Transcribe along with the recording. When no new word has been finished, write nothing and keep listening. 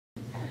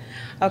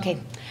Okay.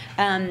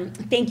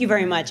 Thank you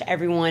very much,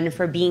 everyone,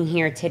 for being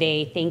here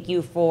today. Thank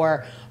you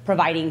for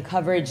providing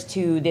coverage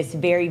to this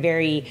very,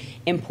 very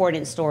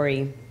important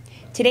story.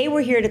 Today,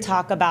 we're here to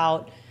talk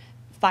about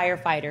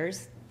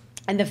firefighters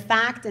and the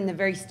fact, and the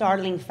very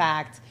startling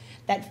fact,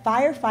 that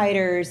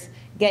firefighters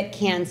get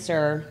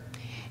cancer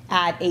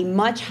at a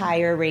much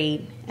higher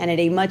rate and at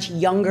a much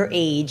younger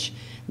age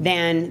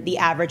than the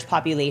average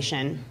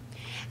population.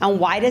 And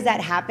why does that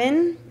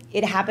happen?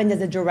 It happened as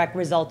a direct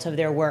result of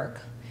their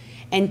work.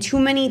 And too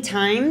many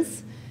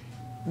times,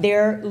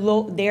 their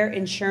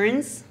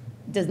insurance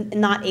is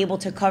not able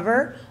to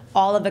cover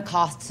all of the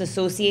costs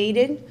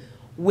associated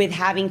with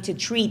having to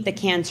treat the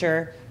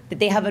cancer that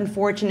they have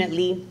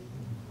unfortunately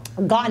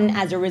gotten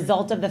as a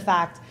result of the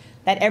fact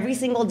that every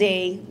single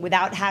day,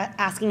 without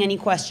asking any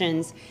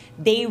questions,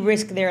 they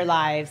risk their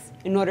lives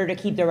in order to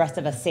keep the rest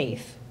of us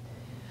safe.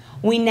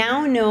 We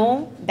now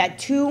know that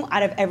 2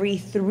 out of every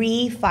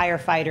 3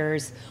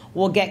 firefighters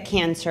will get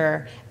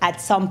cancer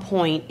at some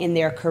point in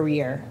their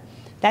career.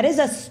 That is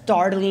a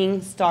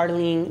startling,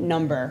 startling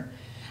number.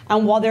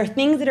 And while there are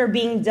things that are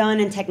being done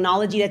and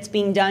technology that's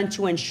being done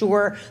to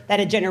ensure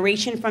that a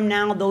generation from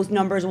now, those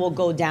numbers will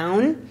go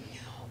down,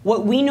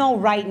 what we know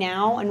right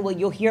now, and what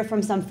you'll hear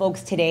from some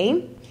folks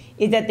today,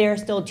 is that there are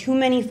still too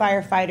many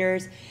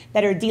firefighters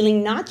that are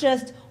dealing not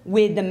just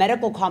with the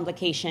medical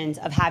complications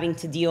of having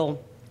to deal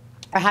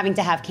or having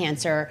to have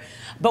cancer,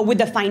 but with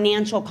the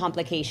financial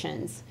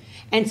complications.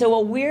 And so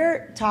what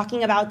we're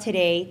talking about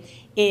today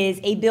is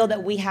a bill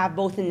that we have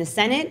both in the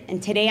Senate,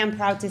 and today I'm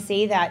proud to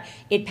say that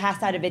it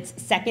passed out of its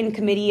second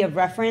committee of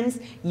reference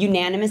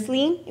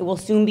unanimously. It will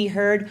soon be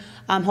heard,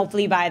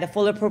 hopefully, by the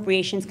full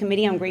Appropriations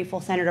Committee. I'm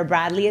grateful Senator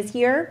Bradley is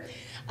here.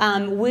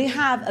 We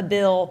have a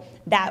bill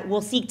that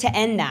will seek to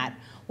end that.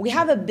 We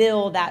have a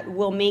bill that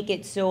will make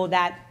it so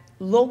that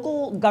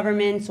local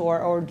governments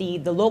or the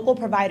local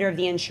provider of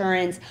the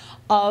insurance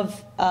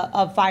of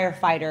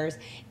firefighters,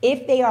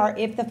 if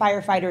the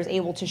firefighter is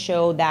able to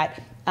show that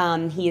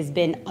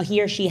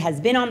he or she has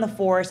been on the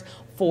force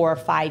for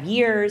 5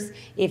 years,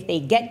 if they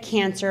get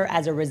cancer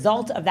as a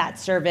result of that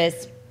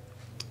service,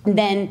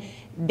 then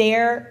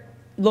their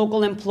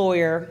local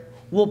employer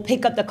will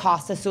pick up the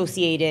costs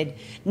associated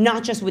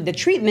not just with the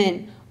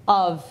treatment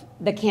of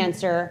the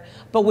cancer,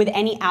 but with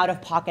any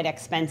out-of-pocket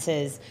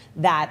expenses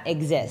that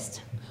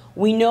exist.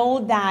 We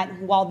know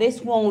that while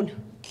this won't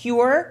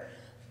cure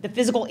the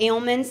physical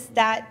ailments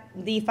that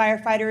the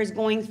firefighter is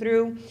going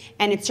through,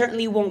 and it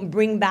certainly won't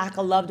bring back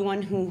a loved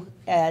one who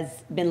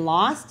has been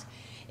lost,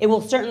 it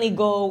will certainly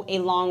go a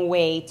long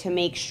way to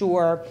make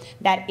sure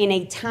that in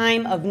a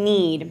time of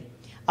need,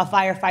 a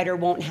firefighter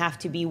won't have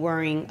to be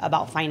worrying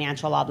about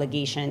financial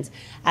obligations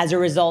as a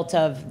result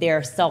of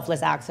their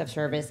selfless acts of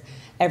service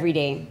every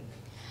day.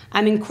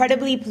 I'm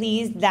incredibly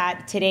pleased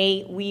that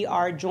today we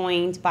are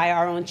joined by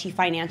our own Chief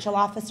Financial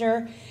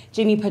Officer,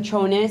 Jimmy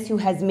Patronis, who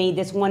has made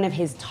this one of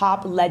his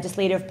top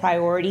legislative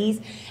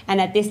priorities. And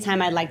at this time,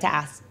 I'd like to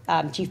ask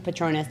Chief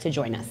Patronis to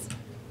join us.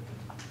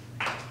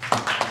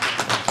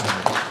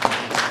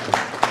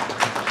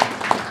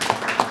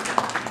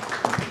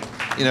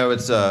 You know,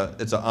 it's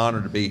an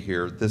honor to be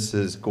here. This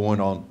is going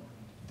on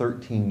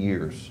 13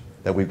 years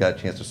that we've got a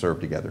chance to serve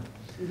together.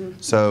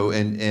 So,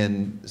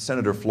 and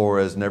Senator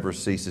Flores never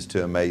ceases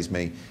to amaze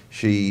me.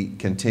 She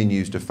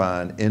continues to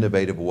find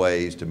innovative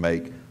ways to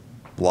make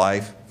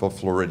life for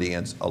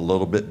Floridians a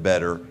little bit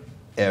better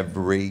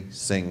every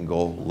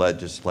single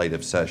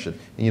legislative session.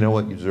 And you know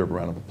what? You deserve a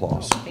round of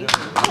applause. Thank you.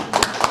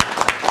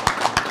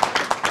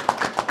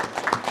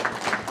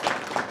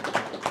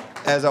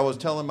 As I was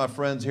telling my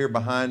friends here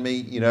behind me,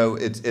 you know,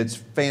 it's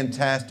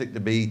fantastic to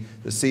be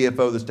the CFO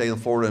of the state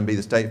of Florida and be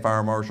the state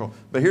fire marshal.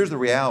 But here's the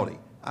reality.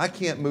 I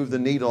can't move the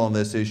needle on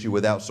this issue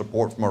without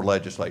support from our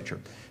legislature.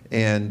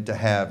 And to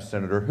have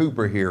Senator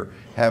Hooper here,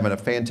 having a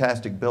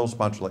fantastic bill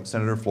sponsor like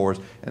Senator Flores,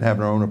 and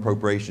having our own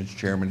appropriations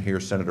chairman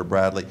here, Senator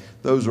Bradley,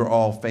 those are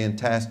all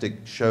fantastic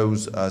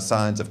shows,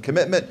 signs of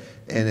commitment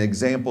and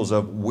examples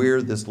of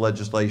where this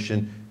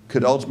legislation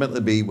could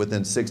ultimately be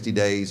within 60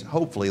 days,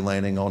 hopefully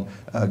landing on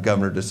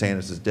Governor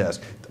DeSantis'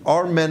 desk.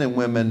 Our men and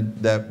women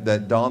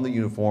that don the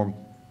uniform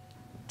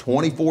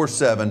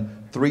 24/7,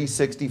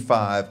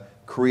 365,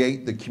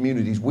 create the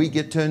communities we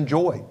get to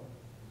enjoy.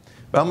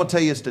 But I'm going to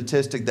tell you a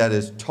statistic that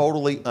is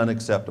totally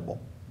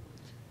unacceptable.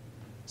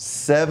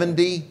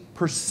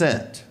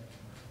 70%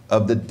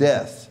 of the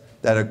deaths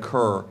that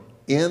occur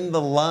in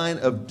the line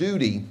of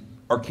duty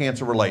are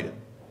cancer related.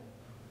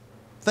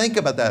 Think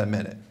about that a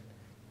minute.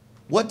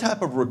 What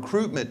type of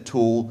recruitment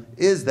tool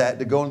is that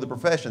to go into the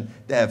profession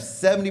to have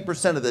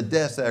 70% of the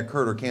deaths that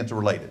occurred are cancer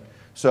related?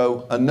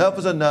 So enough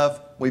is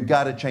enough. We've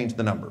got to change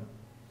the number.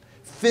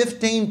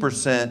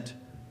 15%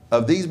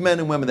 of these men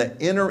and women that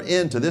enter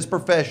into this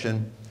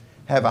profession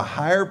have a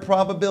higher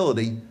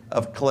probability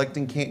of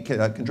contracting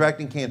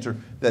cancer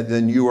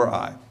than you or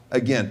I.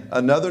 Again,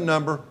 another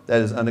number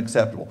that is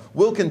unacceptable.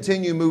 We'll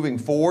continue moving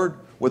forward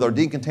with our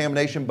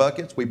decontamination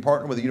buckets. We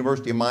partner with the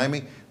University of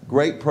Miami.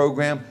 Great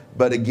program.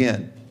 But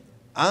again,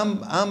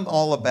 I'm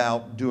all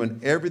about doing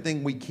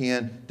everything we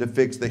can to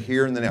fix the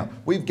here and the now.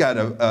 We've got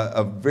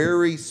a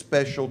very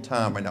special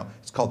time right now.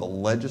 It's called the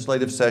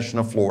legislative session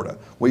of Florida.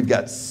 We've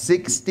got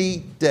 60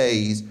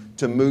 days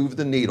to move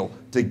the needle,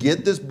 to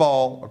get this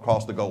ball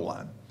across the goal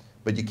line.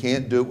 But you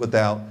can't do it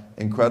without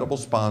incredible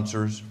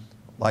sponsors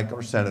like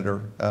our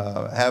senator,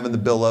 having the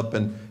bill up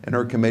in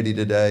her committee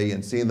today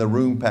and seeing the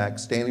room packed,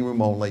 standing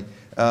room only.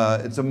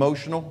 It's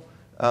emotional,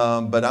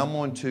 but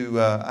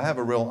I have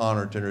a real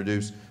honor to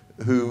introduce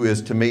who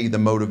is, to me, the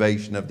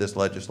motivation of this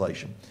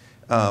legislation.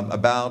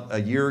 About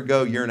a year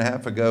and a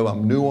half ago,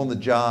 I'm new on the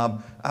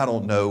job. I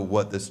don't know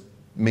what this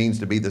means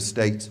to be the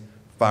state's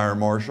fire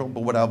marshal,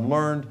 but what I've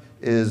learned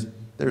is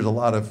there's a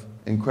lot of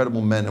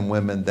incredible men and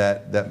women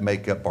that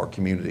make up our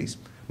communities.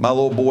 My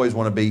little boys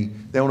want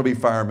to be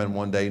firemen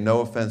one day.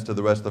 No offense to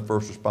the rest of the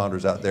first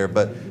responders out there,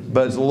 but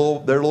they're a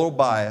little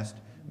biased.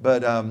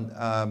 But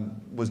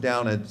was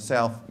down at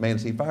South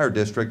Manatee Fire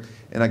District,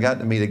 and I got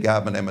to meet a guy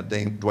by the name of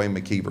Dwayne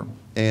McKeever.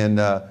 And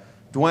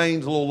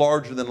Dwayne's a little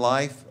larger than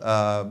life,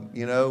 a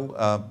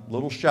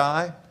little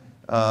shy,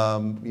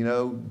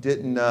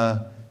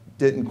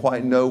 didn't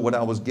quite know what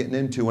I was getting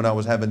into when I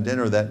was having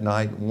dinner that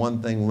night.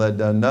 One thing led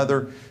to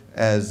another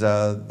as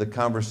the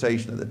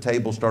conversation at the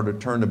table started to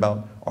turn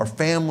about our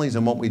families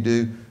and what we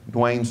do.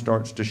 Dwayne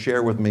starts to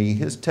share with me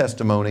his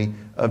testimony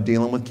of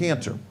dealing with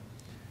cancer.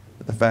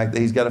 The fact that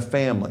he's got a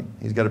family,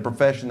 he's got a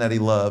profession that he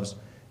loves,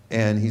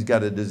 and he's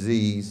got a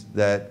disease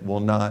that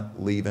will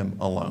not leave him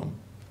alone.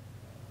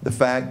 The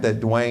fact that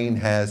Dwayne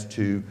has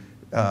to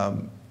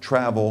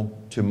travel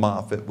to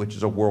Moffitt, which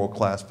is a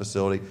world-class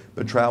facility,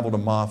 but travel to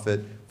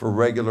Moffitt for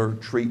regular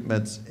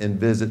treatments and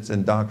visits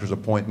and doctor's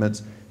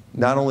appointments.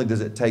 Not only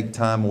does it take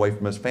time away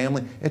from his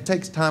family, it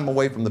takes time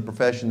away from the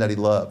profession that he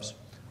loves.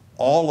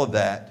 All of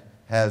that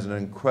has an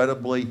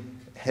incredibly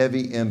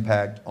heavy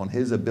impact on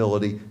his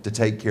ability to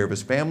take care of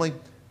his family,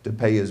 to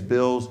pay his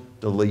bills,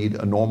 to lead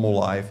a normal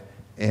life.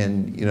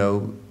 And,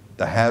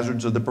 the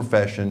hazards of the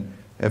profession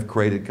have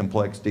created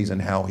complexities in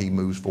how he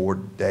moves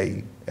forward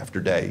day after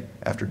day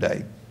after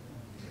day.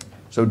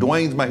 So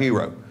Dwayne's my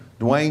hero.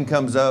 Dwayne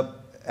comes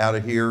up out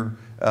of here,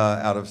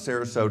 out of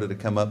Sarasota, to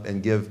come up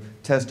and give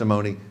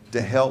testimony to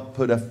help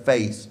put a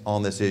face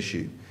on this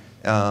issue.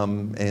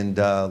 Look,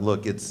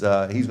 he's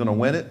going to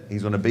win it.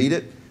 He's going to beat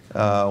it.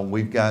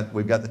 We've got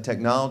the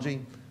technology,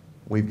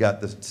 we've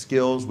got the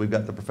skills, we've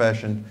got the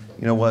profession.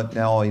 You know what?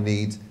 Now all he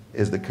needs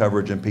is the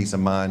coverage and peace of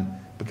mind,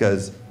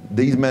 because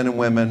these men and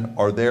women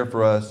are there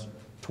for us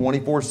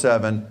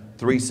 24/7,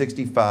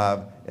 365.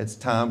 It's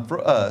time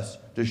for us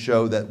to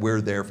show that we're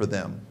there for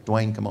them.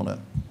 Dwayne, come on up.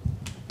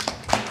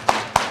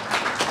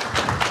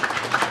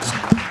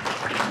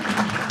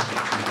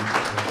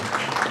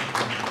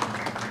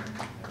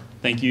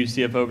 Thank you,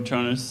 CFO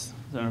Petronas,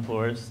 Senator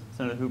Flores,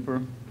 Senator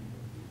Hooper.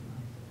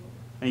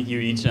 Thank you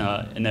each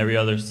and every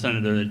other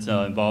senator that's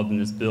involved in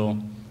this bill.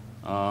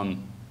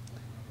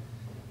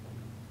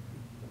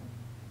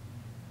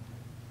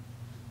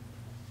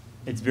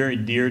 It's very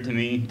dear to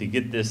me to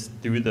get this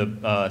through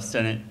the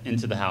Senate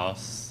into the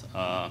House.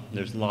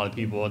 There's a lot of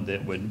people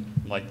that would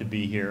like to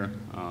be here.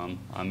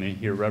 I'm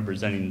here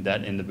representing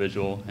that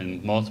individual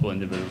and multiple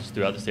individuals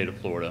throughout the state of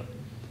Florida.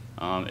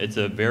 It's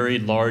a very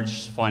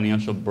large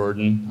financial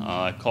burden.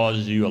 It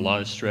causes you a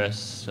lot of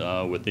stress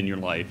within your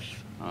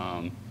life.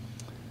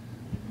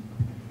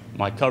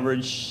 My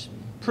coverage,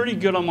 pretty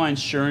good on my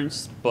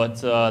insurance,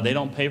 but they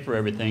don't pay for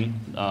everything.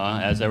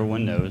 As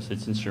everyone knows,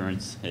 it's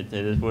insurance. It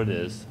is what it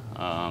is.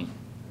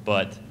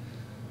 But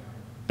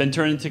been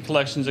turned into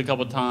collections a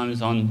couple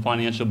times on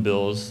financial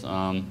bills.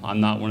 I'm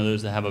not one of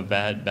those that have a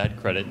bad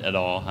credit at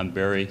all. I'm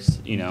very,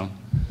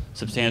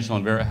 substantial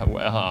and very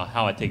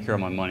how I take care of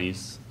my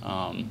monies.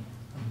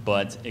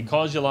 But it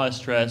causes you a lot of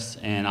stress,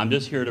 and I'm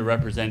just here to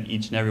represent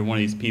each and every one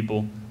of these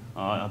people.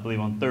 I believe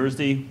on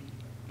Thursday,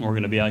 we're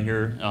going to be out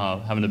here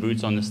having the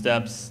boots on the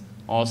steps.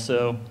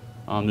 Also,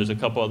 there's a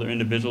couple other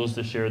individuals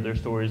to share their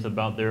stories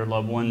about their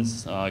loved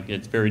ones.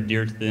 It's very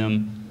dear to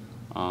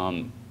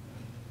them.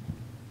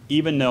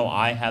 Even though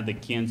I have the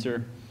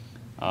cancer,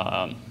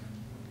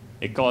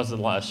 it causes a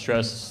lot of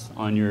stress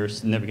on your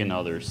significant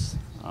others.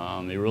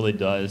 It really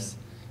does.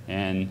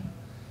 And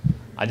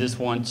I just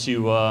want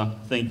to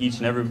thank each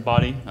and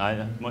everybody,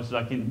 as much as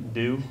I can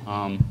do.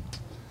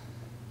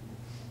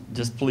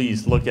 Just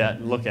please look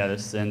at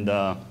us and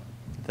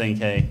think,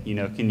 hey,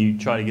 can you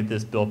try to get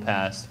this bill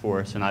passed for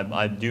us? And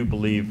I do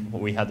believe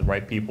we have the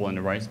right people in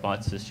the right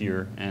spots this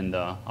year, and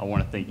I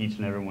want to thank each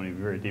and every one of you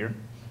very dear.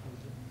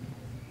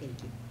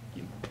 Thank you.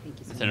 Thank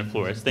you so much. Senator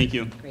Flores, thank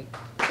you. Great.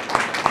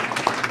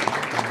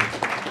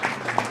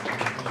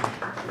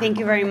 Thank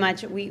you very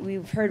much.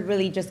 We've heard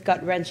really just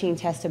gut-wrenching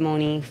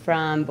testimony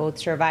from both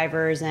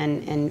survivors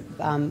and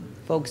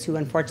folks who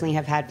unfortunately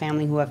have had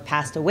family who have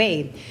passed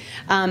away.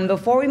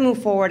 Before we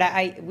move forward,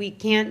 we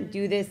can't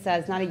do this.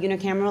 It's not a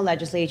unicameral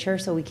legislature,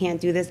 so we can't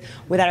do this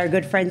without our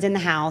good friends in the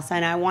House.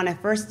 And I want to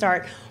first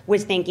start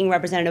with thanking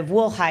Representative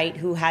Woolheit,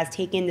 who has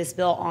taken this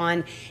bill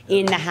on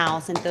in the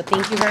House. And so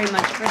thank you very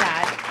much for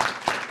that.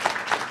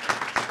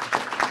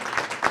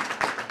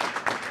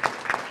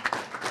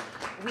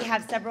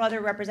 have several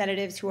other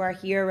representatives who are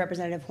here.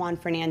 Representative Juan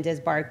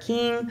Fernandez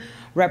Barking,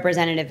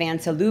 Representative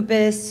Vansa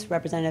Lupus,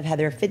 Representative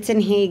Heather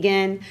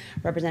Fitzenhagen,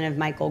 Representative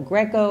Michael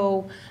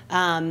Greco.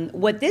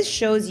 What this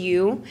shows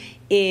you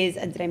is,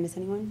 did I miss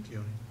anyone?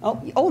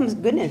 Oh my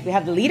goodness, we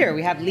have the leader.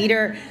 We have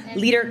Leader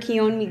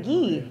Keon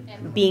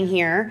McGee being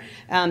here.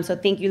 So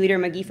thank you, Leader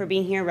McGee, for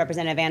being here.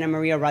 Representative Ana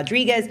Maria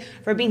Rodriguez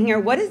for being here.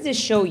 What does this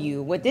show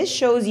you? What this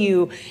shows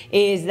you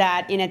is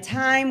that in a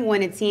time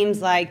when it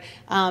seems like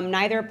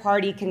neither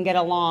party can get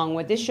along,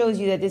 what this shows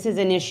you that this is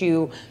an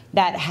issue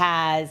that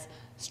has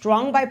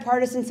strong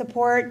bipartisan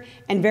support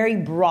and very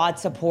broad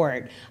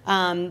support.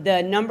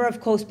 The number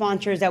of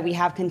co-sponsors that we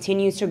have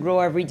continues to grow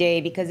every day,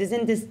 because this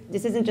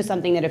isn't just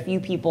something that a few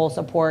people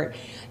support.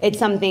 It's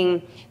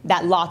something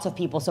that lots of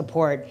people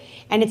support.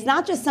 And it's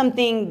not just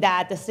something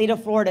that the state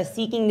of Florida is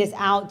seeking this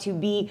out to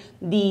be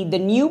the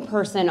new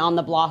person on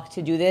the block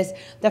to do this.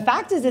 The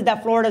fact is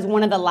that Florida is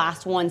one of the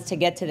last ones to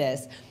get to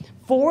this.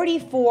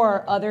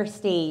 44 other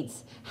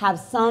states have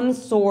some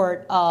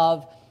sort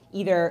of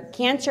either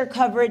cancer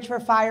coverage for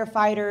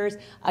firefighters,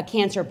 a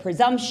cancer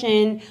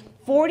presumption.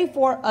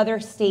 44 other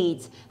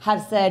states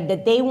have said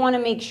that they want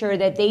to make sure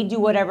that they do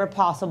whatever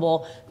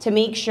possible to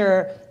make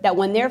sure that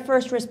when their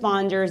first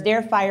responders,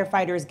 their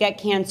firefighters get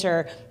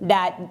cancer,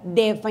 that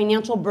their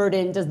financial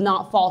burden does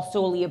not fall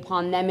solely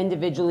upon them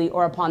individually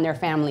or upon their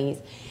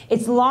families.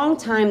 It's a long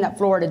time that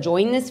Florida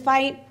joined this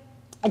fight.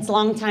 It's a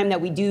long time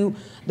that we do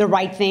the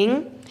right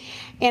thing.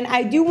 And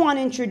I do want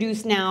to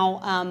introduce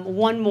now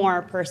one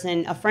more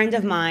person, a friend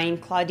of mine,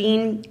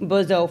 Claudine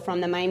Buzzo from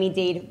the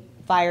Miami-Dade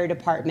Fire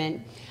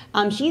Department.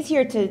 She's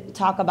here to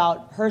talk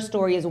about her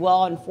story as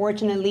well.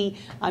 Unfortunately,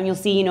 you'll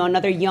see,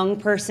 another young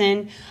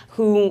person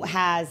who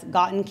has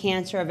gotten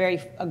cancer, a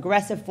very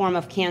aggressive form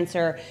of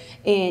cancer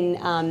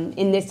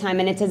in this time,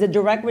 and it's as a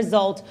direct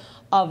result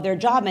of their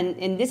job.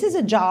 And this is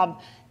a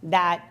job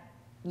that,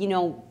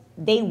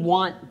 they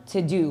want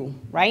to do,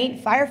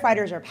 right?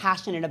 Firefighters are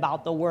passionate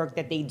about the work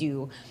that they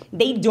do.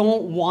 They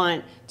don't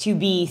want to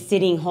be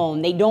sitting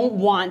home. They don't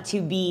want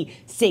to be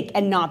sick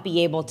and not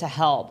be able to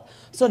help.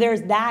 So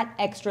there's that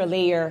extra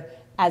layer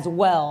as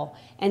well.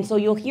 And so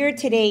you'll hear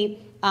today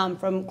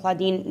from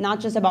Claudine, not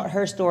just about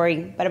her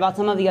story, but about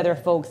some of the other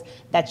folks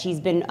that she's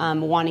been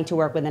wanting to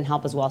work with and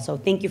help as well. So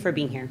thank you for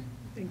being here.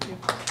 Thank you.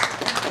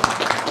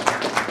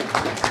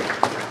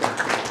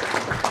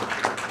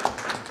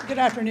 Good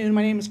afternoon.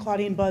 My name is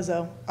Claudine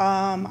Buzzo.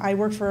 I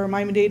work for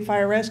Miami-Dade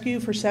Fire Rescue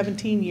for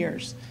 17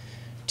 years.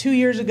 2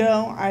 years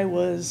ago, I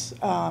was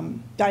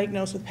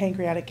diagnosed with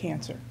pancreatic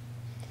cancer.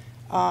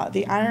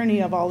 The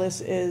irony of all this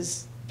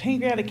is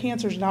pancreatic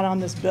cancer is not on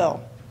this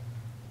bill,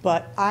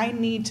 but I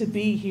need to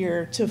be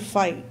here to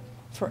fight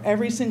for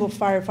every single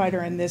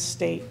firefighter in this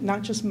state,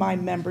 not just my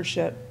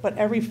membership, but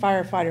every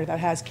firefighter that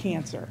has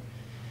cancer.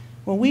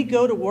 When we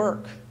go to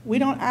work, we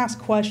don't ask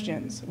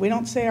questions. We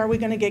don't say, are we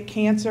going to get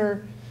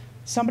cancer?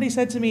 Somebody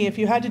said to me, if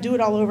you had to do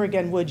it all over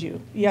again, would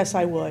you? Yes,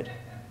 I would.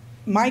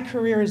 My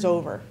career is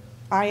over.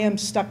 I am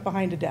stuck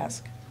behind a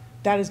desk.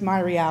 That is my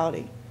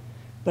reality.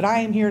 But I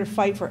am here to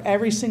fight for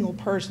every single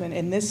person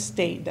in this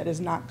state that is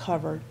not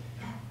covered.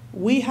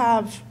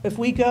 If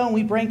we go and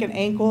we break an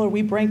ankle or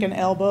we break an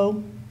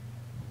elbow,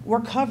 we're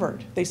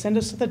covered. They send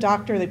us to the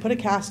doctor, they put a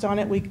cast on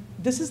it.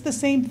 This is the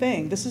same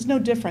thing. This is no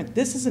different.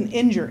 This is an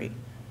injury,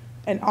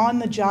 an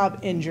on-the-job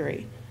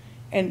injury.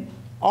 And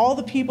all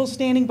the people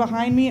standing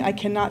behind me, I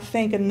cannot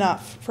thank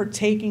enough for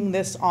taking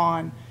this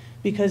on,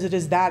 because it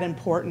is that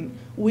important.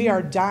 We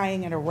are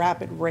dying at a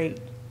rapid rate.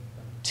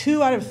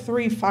 2 out of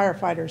 3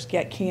 firefighters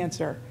get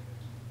cancer.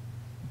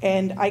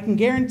 And I can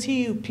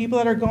guarantee you, people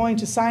that are going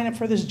to sign up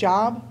for this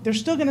job, they're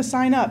still going to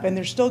sign up and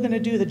they're still going to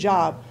do the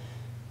job.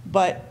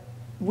 But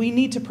we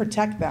need to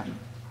protect them.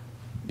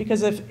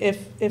 Because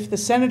if the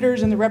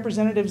senators and the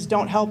representatives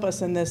don't help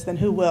us in this, then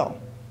who will?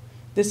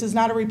 This is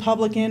not a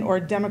Republican or a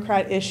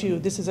Democrat issue.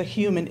 This is a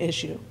human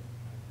issue.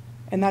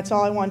 And that's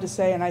all I wanted to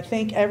say. And I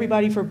thank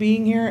everybody for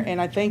being here, and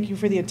I thank you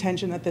for the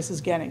attention that this is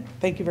getting.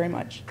 Thank you very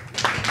much.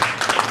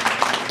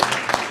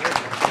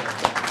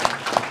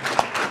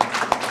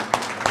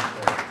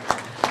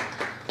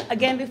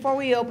 Again, before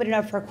we open it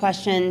up for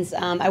questions,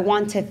 I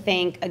want to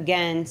thank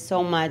again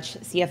so much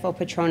CFO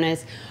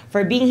Petronas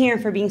for being here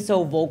and for being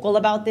so vocal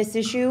about this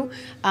issue.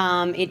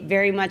 It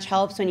very much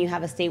helps when you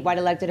have a statewide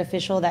elected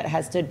official that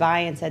has stood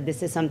by and said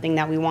this is something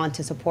that we want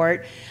to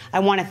support. I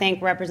want to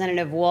thank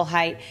Representative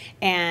Woolheit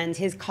and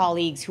his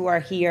colleagues who are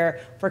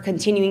here for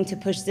continuing to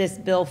push this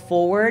bill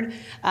forward.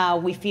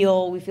 We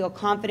feel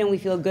confident, we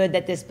feel good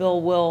that this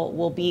bill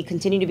will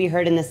continue to be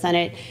heard in the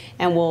Senate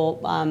and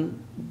will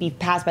be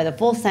passed by the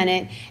full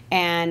Senate,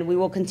 and we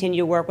will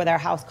continue to work with our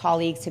House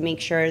colleagues to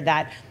make sure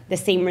that the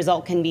same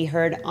result can be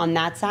heard on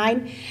that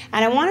side.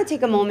 And I want to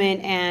take a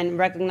moment and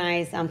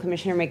recognize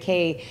Commissioner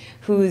McKay,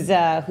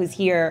 who's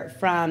here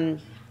from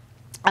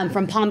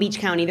from Palm Beach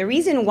County. The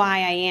reason why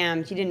I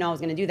am, she didn't know I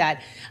was going to do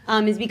that,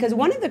 is because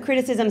one of the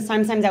criticisms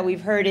sometimes that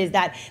we've heard is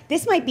that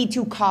this might be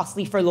too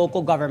costly for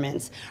local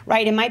governments,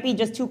 right? It might be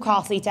just too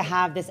costly to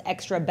have this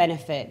extra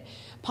benefit.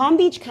 Palm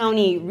Beach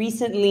County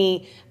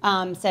recently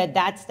said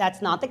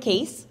that's not the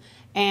case.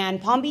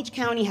 And Palm Beach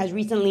County has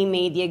recently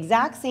made the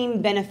exact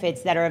same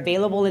benefits that are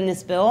available in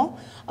this bill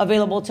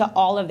available to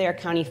all of their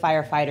county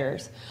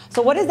firefighters.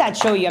 So what does that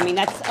show you? I mean,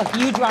 that's a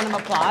huge round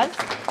of applause.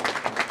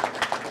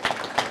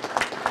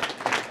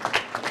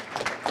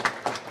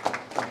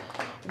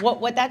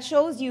 What that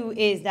shows you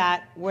is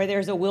that where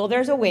there's a will,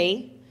 there's a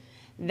way,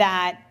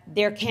 that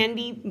there can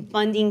be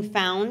funding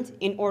found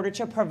in order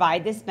to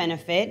provide this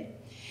benefit,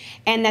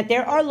 and that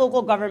there are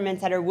local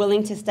governments that are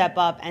willing to step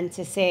up and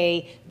to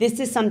say, this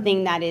is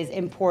something that is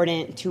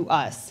important to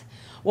us.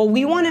 What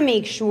we want to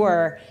make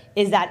sure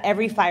is that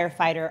every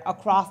firefighter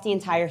across the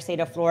entire state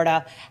of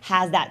Florida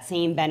has that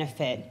same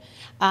benefit.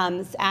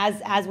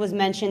 As was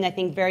mentioned, I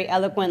think very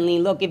eloquently,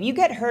 look, if you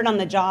get hurt on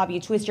the job,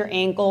 you twist your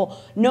ankle,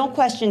 no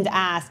questions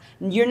asked,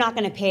 you're not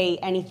going to pay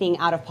anything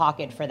out of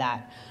pocket for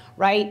that,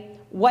 right?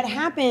 What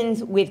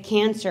happens with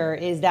cancer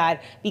is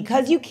that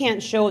because you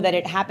can't show that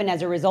it happened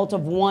as a result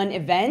of one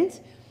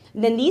event,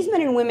 then these men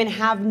and women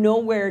have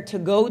nowhere to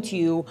go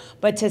to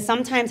but to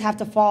sometimes have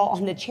to fall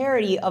on the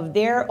charity of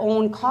their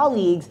own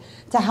colleagues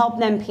to help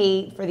them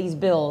pay for these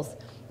bills.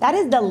 That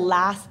is the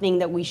last thing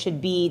that we should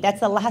be,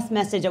 that's the last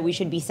message that we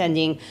should be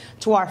sending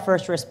to our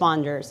first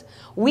responders.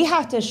 We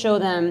have to show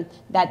them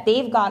that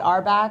they've got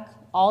our back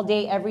all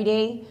day, every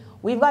day.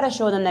 We've got to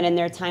show them that in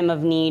their time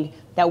of need,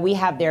 that we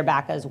have their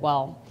back as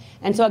well.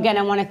 And so again,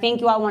 I want to thank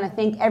you. I want to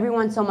thank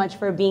everyone so much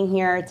for being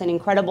here. It's an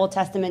incredible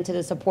testament to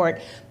the support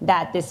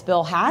that this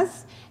bill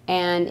has.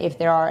 And if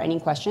there are any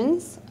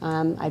questions,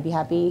 I'd be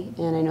happy,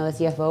 and I know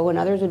the CFO and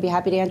others would be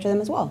happy to answer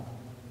them as well.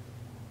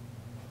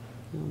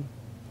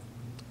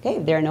 Okay,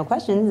 if there are no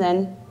questions,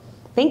 then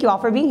thank you all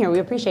for being here. We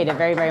appreciate it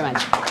very, very much.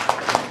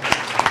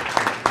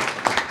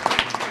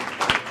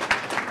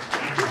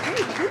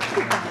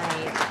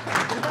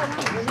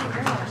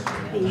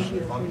 Thank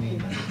you.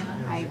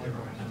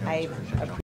 I appreciate